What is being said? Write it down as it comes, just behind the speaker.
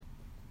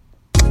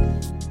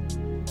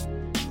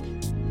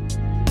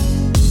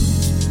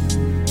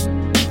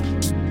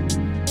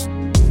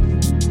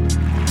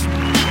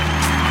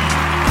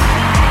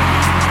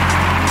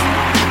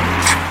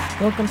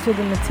Welcome to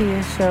the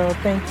Mattia Show.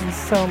 Thank you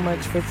so much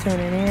for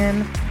tuning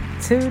in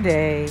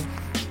today.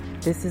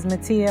 This is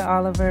Mattia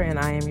Oliver, and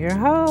I am your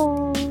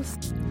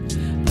host.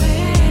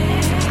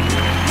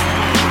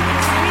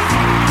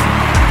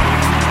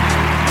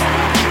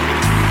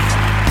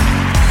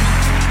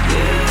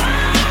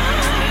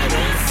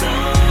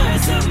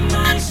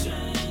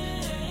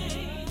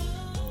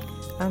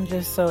 I'm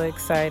just so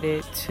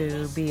excited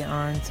to be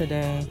on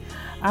today.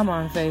 I'm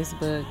on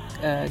Facebook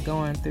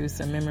going through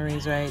some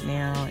memories right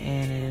now,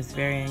 and it is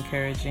very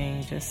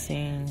encouraging just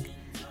seeing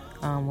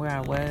where I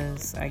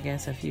was, I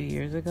guess, a few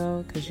years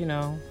ago. Because,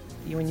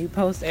 when you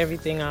post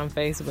everything on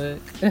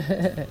Facebook,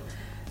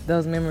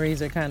 those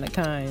memories are kind of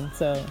kind.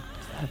 So,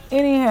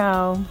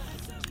 anyhow,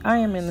 I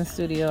am in the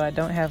studio. I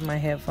don't have my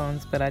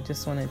headphones, but I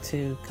just wanted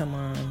to come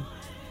on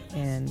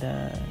and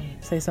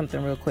say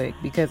something real quick,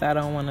 because I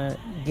don't want to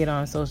get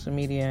on social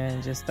media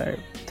and just start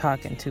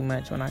talking too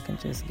much when I can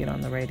just get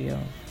on the radio,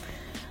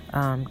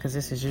 because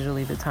this is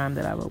usually the time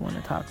that I would want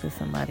to talk to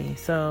somebody.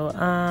 So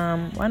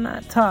why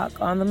not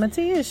talk on the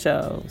Mattia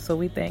Show? So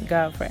we thank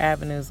God for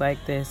avenues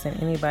like this, and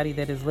anybody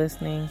that is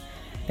listening,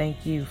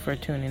 thank you for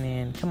tuning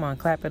in. Come on,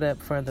 clap it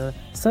up for the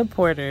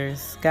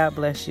supporters. God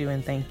bless you,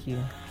 and thank you.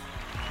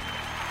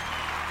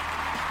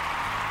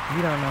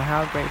 You don't know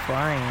how grateful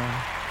I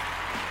am.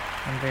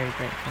 I'm very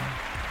grateful.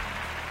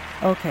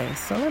 Okay,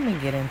 so let me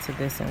get into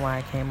this and why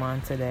I came on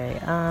today.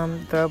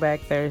 Throwback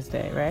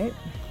Thursday, right?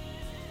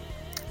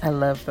 I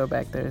love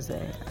Throwback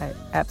Thursday. I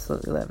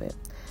absolutely love it.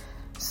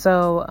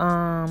 So,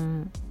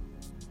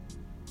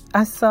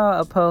 I saw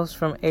a post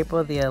from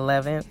April the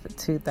 11th,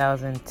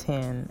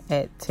 2010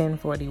 at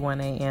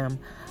 10:41 a.m.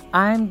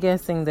 I'm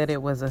guessing that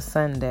it was a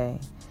Sunday,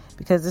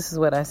 because this is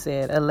what I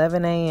said: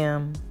 11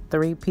 a.m.,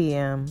 3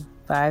 p.m.,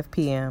 5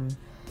 p.m.,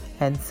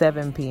 and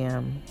 7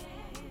 p.m. ...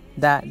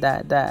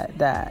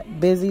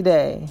 Busy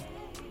day.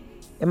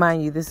 And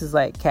mind you, this is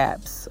like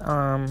caps.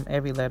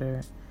 Every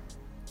letter,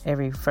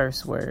 every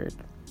first word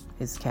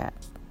is cap.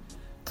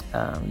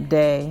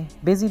 Day,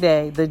 busy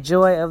day. The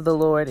joy of the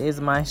Lord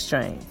is my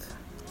strength!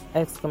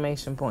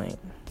 Exclamation point.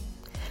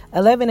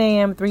 11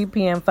 a.m., 3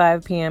 p.m.,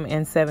 5 p.m.,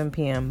 and 7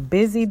 p.m.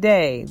 Busy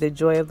day. The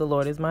joy of the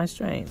Lord is my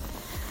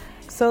strength.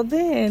 So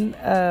then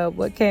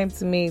what came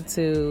to me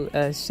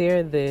to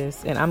share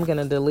this, and I'm going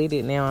to delete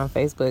it now on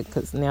Facebook,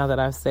 because now that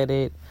I've said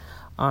it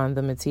on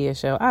the Mattia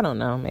Show, I don't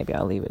know. Maybe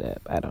I'll leave it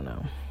up. I don't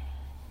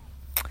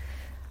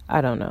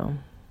know.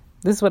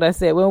 This is what I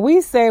said. When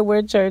we say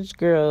we're church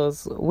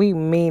girls, we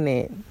mean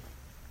it.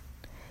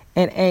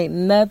 And ain't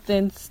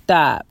nothing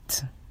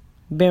stopped.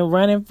 Been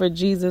running for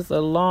Jesus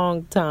a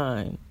long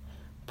time.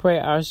 Pray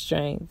our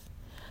strength.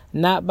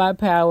 Not by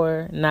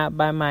power, not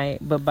by might,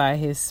 but by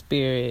his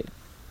spirit,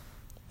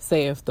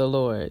 saith the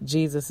Lord.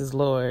 Jesus is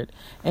Lord.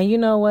 And you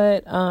know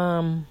what?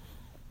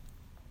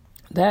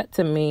 That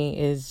to me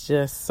is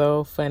just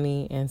so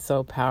funny and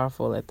so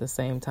powerful at the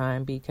same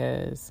time,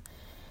 because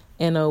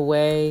in a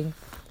way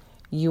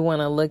you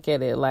want to look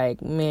at it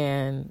like,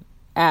 man,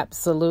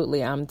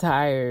 absolutely, I'm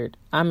tired,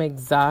 I'm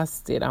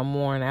exhausted, I'm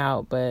worn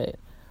out. But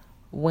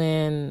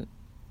when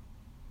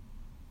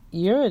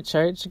you're a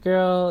church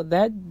girl,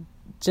 that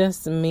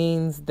just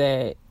means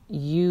that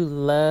you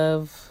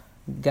love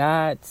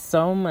God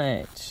so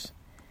much,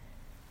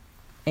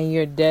 and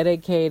you're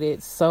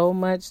dedicated so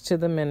much to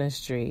the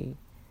ministry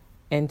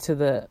and to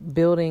the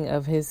building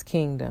of his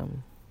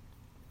kingdom,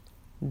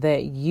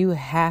 that you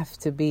have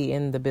to be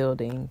in the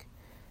building.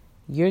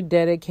 You're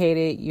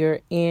dedicated, you're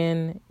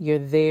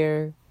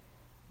there.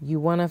 You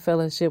want to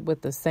fellowship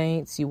with the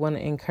saints. You want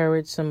to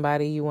encourage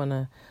somebody. You want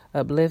to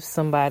uplift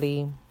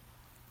somebody.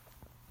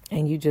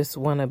 And you just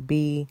want to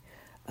be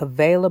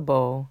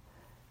available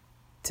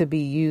to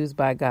be used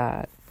by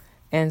God.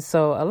 And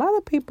so a lot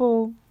of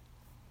people,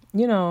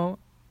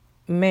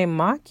 may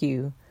mock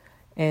you.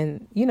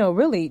 And,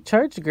 really,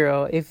 church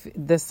girl, if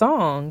the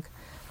song,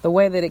 the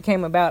way that it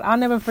came about, I'll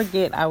never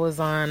forget. I was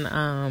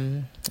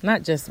on,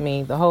 not just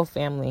me, the whole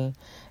family.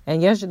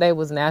 And yesterday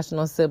was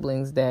National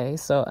Siblings Day.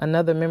 So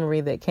another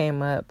memory that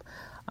came up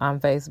on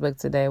Facebook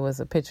today was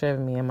a picture of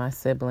me and my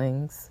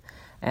siblings.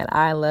 And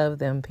I love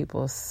them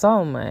people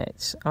so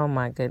much. Oh,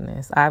 my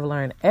goodness. I've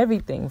learned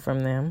everything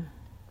from them.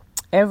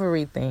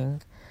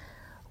 Everything.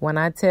 When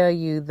I tell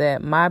you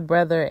that my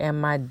brother and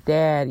my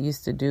dad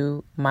used to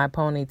do my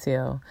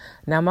ponytail.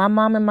 Now, my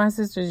mom and my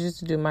sisters used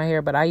to do my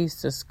hair, but I used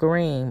to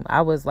scream.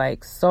 I was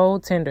like so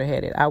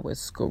tender-headed. I would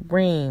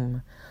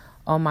scream.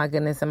 Oh, my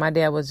goodness. And my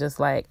dad was just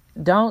like,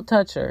 don't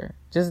touch her.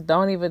 Just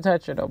don't even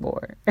touch her no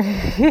more.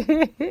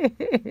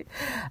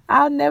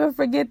 I'll never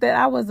forget that.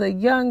 I was a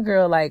young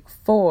girl, like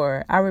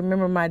 4. I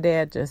remember my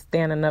dad just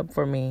standing up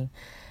for me.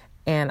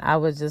 And I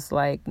was just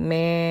like,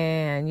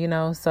 man,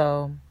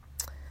 so...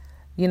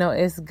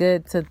 it's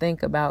good to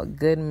think about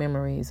good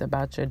memories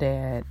about your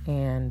dad.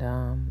 And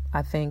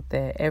I think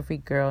that every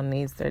girl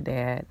needs their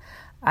dad.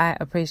 I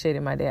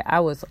appreciated my dad. I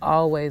was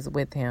always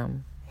with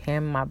him.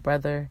 him, my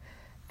brother,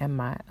 and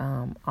my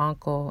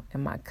uncle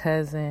and my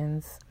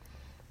cousins.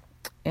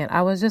 And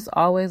I was just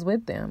always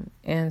with them.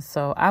 And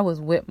so I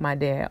was with my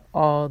dad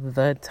all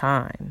the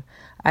time.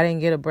 I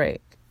didn't get a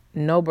break.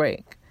 No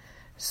break.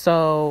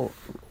 So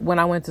when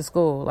I went to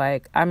school,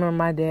 like, I remember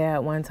my dad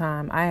one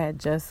time, I had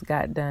just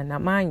got done. Now,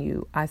 mind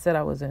you, I said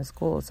I was in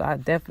school, so I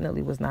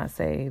definitely was not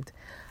saved.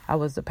 I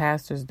was the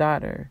pastor's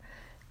daughter.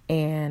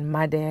 And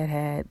my dad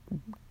had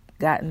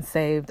gotten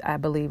saved, I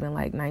believe, in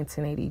like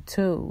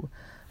 1982.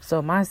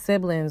 So my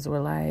siblings were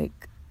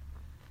like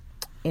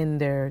in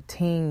their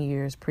teen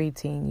years,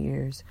 preteen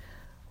years,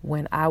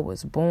 when I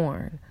was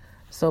born.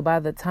 So by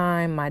the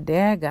time my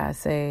dad got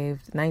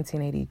saved,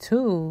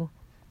 1982,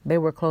 they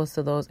were close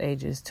to those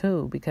ages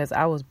too, because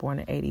I was born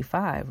in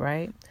 85,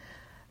 right?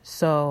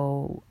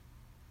 So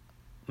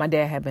my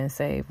dad had been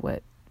saved, 1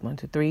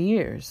 to 3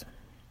 years.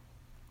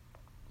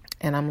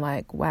 And I'm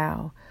like,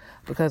 wow.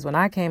 Because when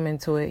I came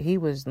into it, he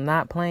was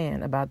not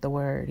playing about the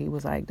word. He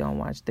was like, don't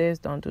watch this,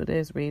 don't do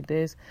this, read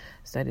this,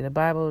 study the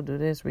Bible, do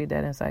this, read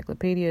that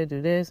encyclopedia,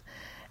 do this.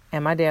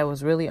 And my dad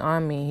was really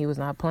on me. He was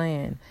not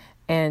playing.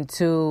 And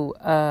to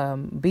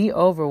be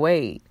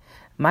overweight,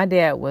 my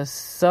dad was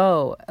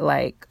so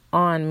like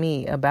on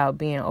me about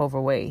being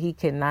overweight. He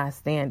could not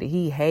stand it.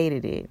 He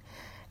hated it.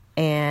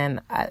 And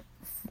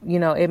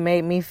it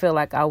made me feel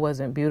like I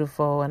wasn't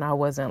beautiful and I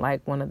wasn't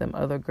like one of them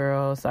other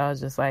girls. So I was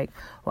just like,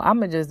 well, I'm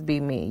going to just be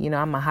me. I'm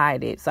going to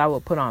hide it. So I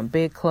would put on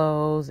big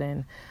clothes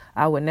and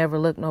I would never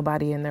look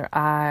nobody in their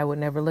eye. I would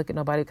never look at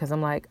nobody because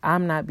I'm like,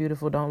 I'm not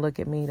beautiful. Don't look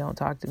at me. Don't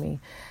talk to me.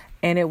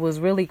 And it was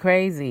really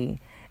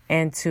crazy.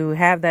 And to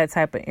have that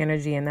type of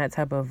energy and that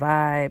type of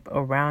vibe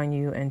around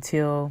you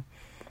until,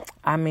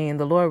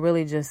 the Lord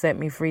really just set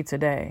me free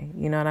today.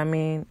 You know what I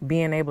mean?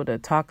 Being able to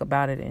talk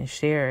about it and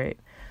share it.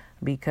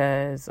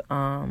 Because,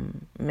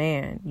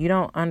 you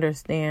don't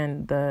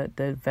understand the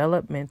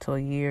developmental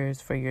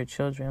years for your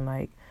children.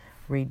 Like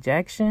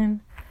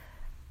rejection,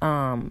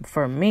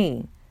 for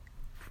me,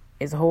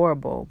 is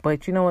horrible.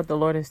 But you know what the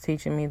Lord is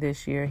teaching me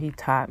this year? He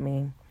taught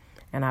me,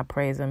 and I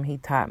praise him. He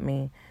taught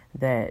me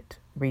that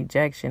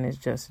rejection is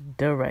just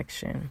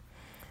direction.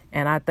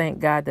 And I thank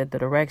God that the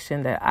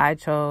direction that I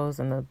chose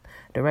and the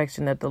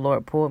direction that the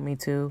Lord pulled me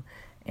to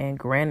and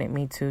granted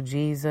me to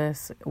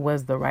Jesus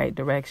was the right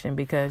direction.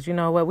 Because you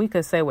know what, we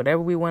could say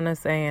whatever we want to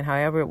say and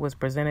however it was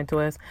presented to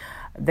us.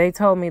 They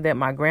told me that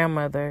my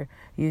grandmother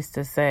used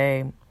to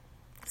say,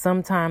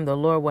 sometime the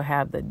Lord will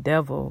have the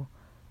devil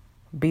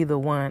be the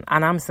one,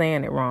 and I'm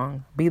saying it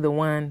wrong, be the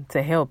one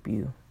to help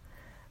you.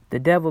 The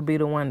devil be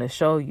the one to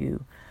show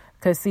you.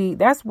 Because see,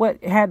 that's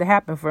what had to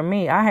happen for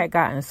me. I had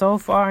gotten so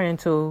far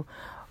into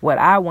what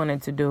I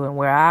wanted to do and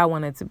where I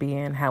wanted to be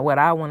and what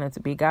I wanted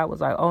to be. God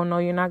was like, oh no,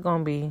 you're not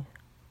going to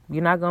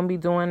be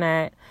doing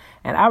that.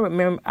 And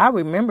I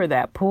remember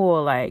that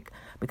pull, like,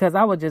 because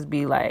I would just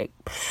be like,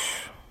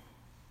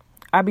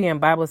 I'd be in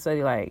Bible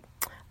study like,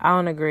 I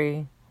don't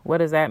agree. What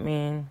does that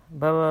mean?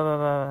 Blah, blah, blah,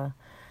 blah.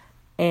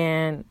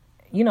 And,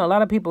 a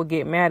lot of people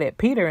get mad at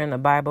Peter in the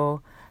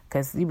Bible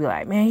because he'd be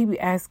like, man, he be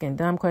asking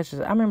dumb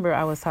questions. I remember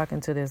I was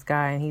talking to this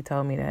guy and he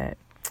told me that.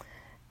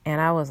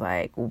 And I was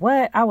like,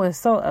 what? I was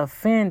so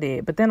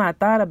offended. But then I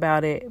thought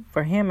about it.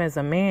 For him as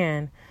a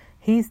man,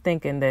 he's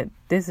thinking that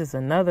this is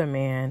another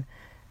man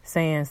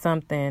saying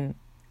something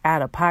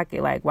out of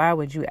pocket. Like, why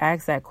would you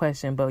ask that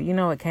question? But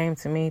it came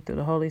to me through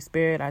the Holy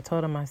Spirit. I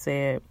told him, I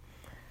said,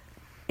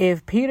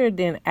 if Peter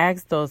didn't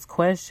ask those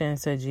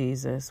questions to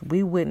Jesus,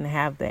 we wouldn't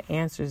have the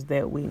answers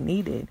that we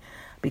needed.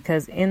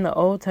 Because in the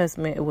Old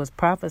Testament, it was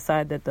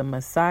prophesied that the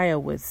Messiah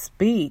would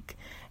speak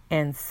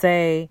and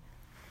say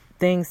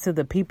things to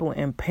the people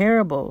in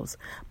parables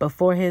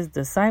before his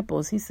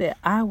disciples. He said,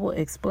 I will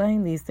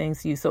explain these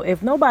things to you. So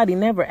if nobody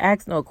never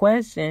asks no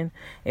question,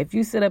 if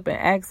you sit up and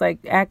act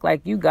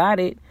like you got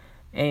it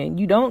and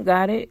you don't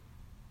got it,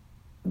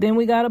 then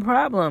we got a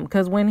problem.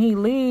 Because when he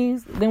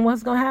leaves, then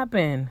what's going to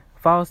happen?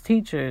 False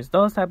teachers,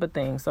 those type of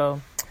things.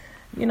 So,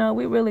 we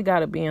really got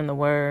to be in the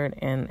word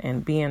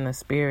and be in the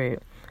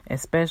spirit,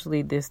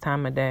 especially this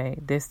time of day,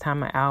 this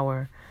time of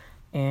hour.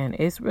 And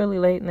it's really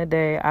late in the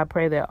day. I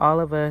pray that all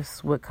of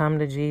us would come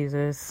to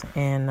Jesus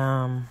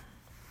and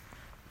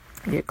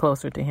get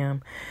closer to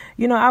him.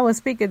 I was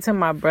speaking to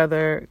my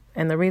brother,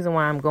 and the reason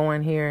why I'm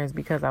going here is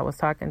because I was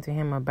talking to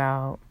him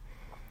about,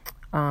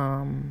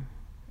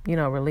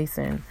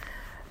 releasing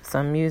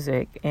some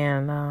music.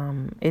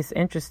 And it's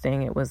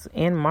interesting. It was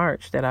in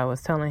March that I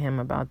was telling him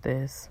about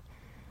this.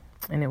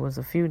 And it was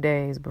a few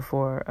days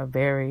before a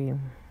very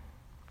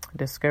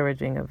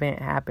discouraging event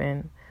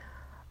happened.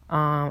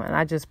 And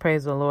I just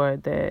praise the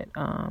Lord that,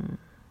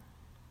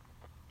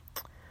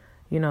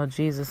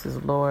 Jesus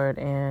is Lord.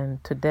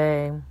 And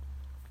today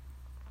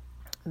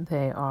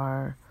they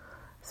are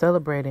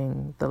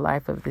celebrating the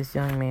life of this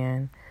young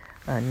man,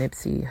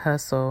 Nipsey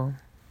Hussle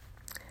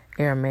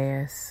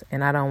Erasmus.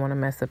 And I don't want to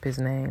mess up his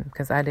name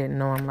because I didn't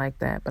know him like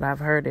that, but I've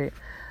heard it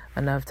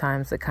enough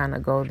times to kind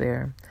of go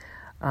there.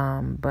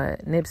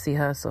 But Nipsey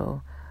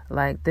Hussle,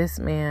 like this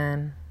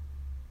man,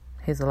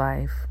 his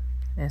life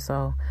And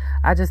so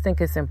I just think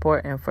it's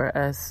important for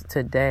us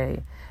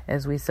today,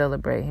 as we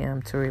celebrate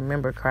him, to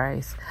remember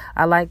Christ.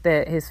 I like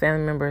that his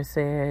family member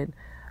said,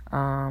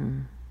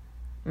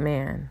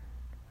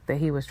 that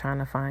he was trying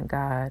to find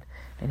God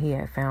and he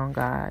had found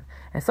God.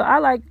 And so I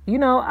like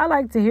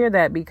to hear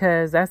that,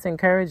 because that's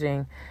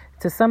encouraging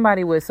to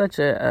somebody with such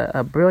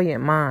a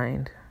brilliant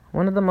mind.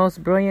 One of the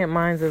most brilliant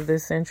minds of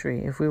this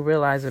century, if we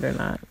realize it or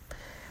not.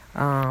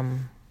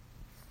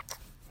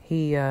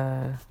 He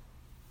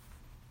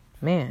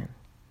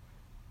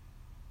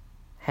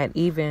had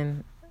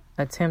even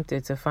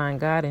attempted to find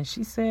God. And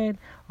she said,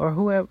 or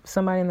whoever,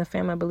 somebody in the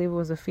family, I believe it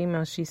was a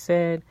female, she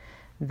said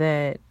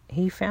that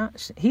he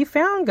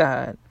found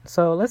God.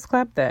 So let's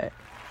clap that.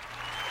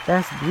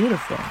 That's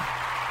beautiful.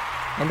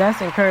 And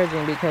that's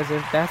encouraging, because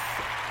if that's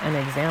an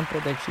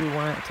example that you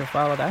want to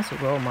follow, that's a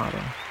role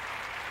model.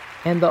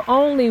 And the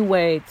only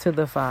way to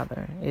the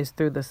Father is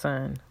through the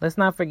Son. Let's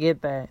not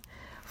forget that.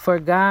 For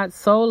God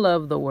so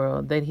loved the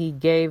world that he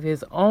gave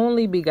his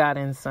only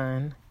begotten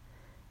Son.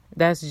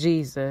 That's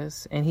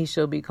Jesus. And he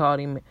shall be called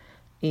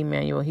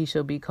Emmanuel. He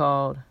shall be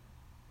called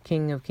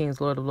King of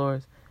Kings, Lord of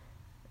Lords.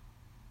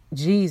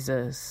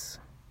 Jesus,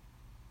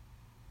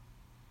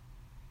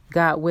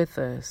 God with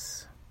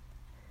us.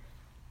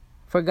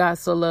 For God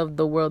so loved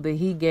the world that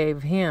he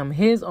gave him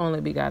his only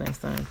begotten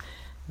Son,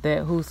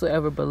 that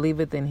whosoever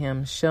believeth in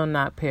him shall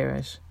not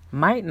perish,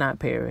 might not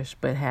perish,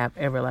 but have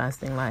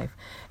everlasting life.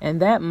 And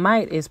that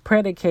might is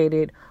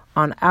predicated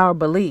on our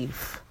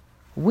belief.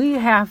 We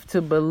have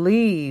to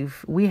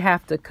believe, we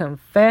have to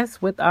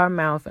confess with our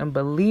mouth and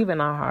believe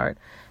in our heart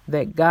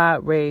that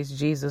God raised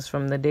Jesus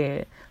from the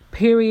dead.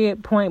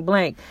 Period, point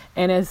blank.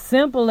 And as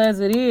simple as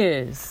it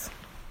is,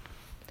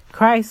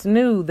 Christ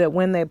knew that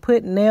when they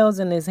put nails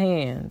in his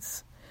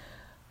hands,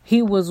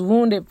 he was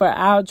wounded for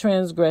our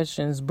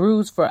transgressions,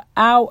 bruised for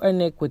our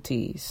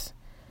iniquities.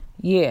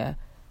 Yeah,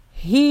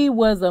 he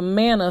was a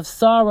man of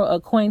sorrow,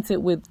 acquainted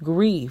with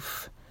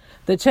grief.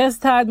 The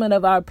chastisement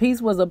of our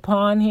peace was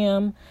upon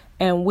him,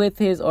 and with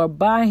his, or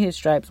by his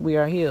stripes, we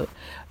are healed.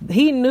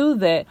 He knew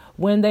that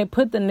when they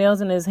put the nails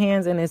in his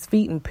hands and his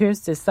feet and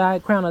pierced his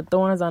side, crown of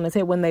thorns on his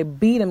head, when they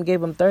beat him,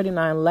 gave him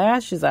 39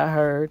 lashes, I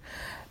heard,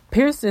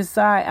 pierced his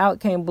side, out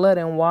came blood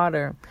and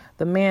water.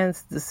 The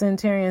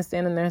centurion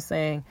standing there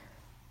saying,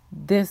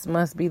 this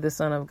must be the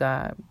Son of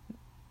God.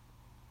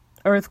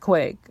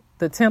 Earthquake,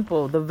 the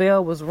temple, the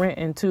veil was rent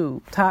in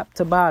two, top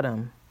to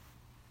bottom.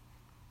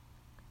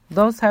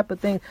 Those type of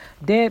things.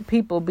 Dead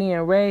people being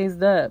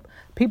raised up.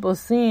 People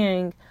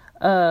seeing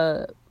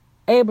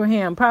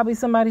Abraham. Probably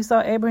somebody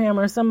saw Abraham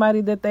or somebody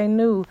that they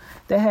knew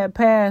that had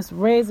passed,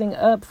 raising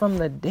up from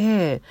the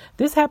dead.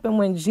 This happened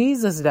when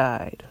Jesus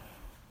died.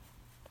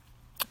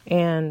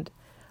 And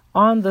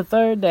on the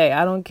third day,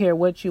 I don't care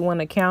what you want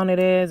to count it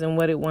as and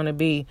what it want to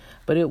be,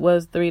 but it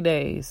was 3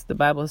 days. The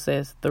Bible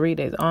says 3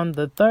 days. On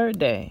the third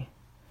day,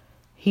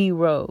 he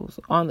rose.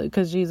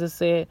 Because Jesus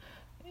said,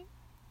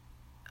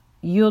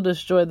 you'll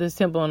destroy this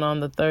temple, and on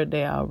the third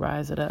day I'll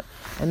rise it up.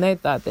 And they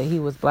thought that he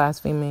was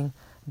blaspheming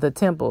the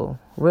temple.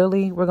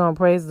 Really? We're going to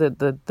praise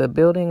the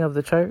building of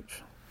the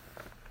church?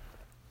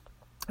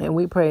 And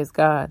we praise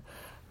God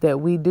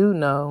that we do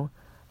know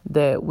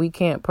that we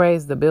can't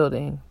praise the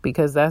building,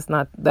 because that's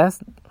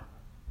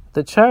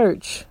the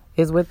church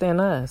is within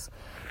us.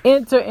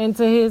 Enter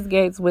into his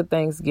gates with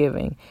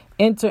thanksgiving.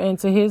 Enter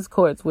into his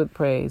courts with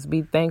praise.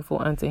 Be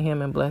thankful unto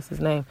him and bless his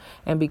name.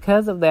 And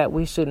because of that,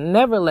 we should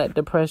never let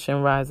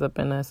depression rise up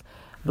in us.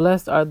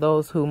 Blessed are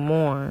those who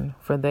mourn,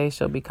 for they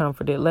shall be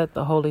comforted. Let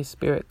the Holy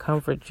Spirit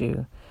comfort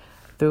you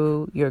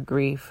through your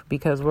grief,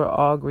 because we're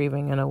all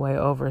grieving in a way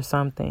over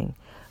something.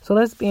 So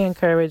let's be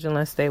encouraged and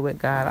let's stay with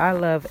God. I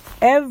love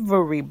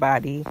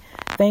everybody.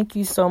 Thank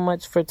you so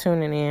much for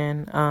tuning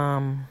in.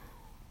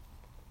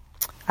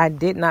 I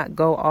did not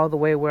go all the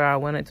way where I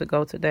wanted to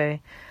go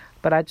today,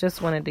 but I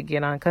just wanted to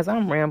get on because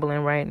I'm rambling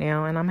right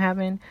now and I'm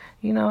having,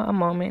 a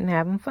moment and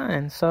having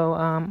fun. So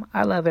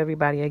I love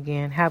everybody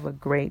again. Have a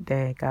great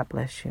day. God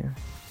bless you.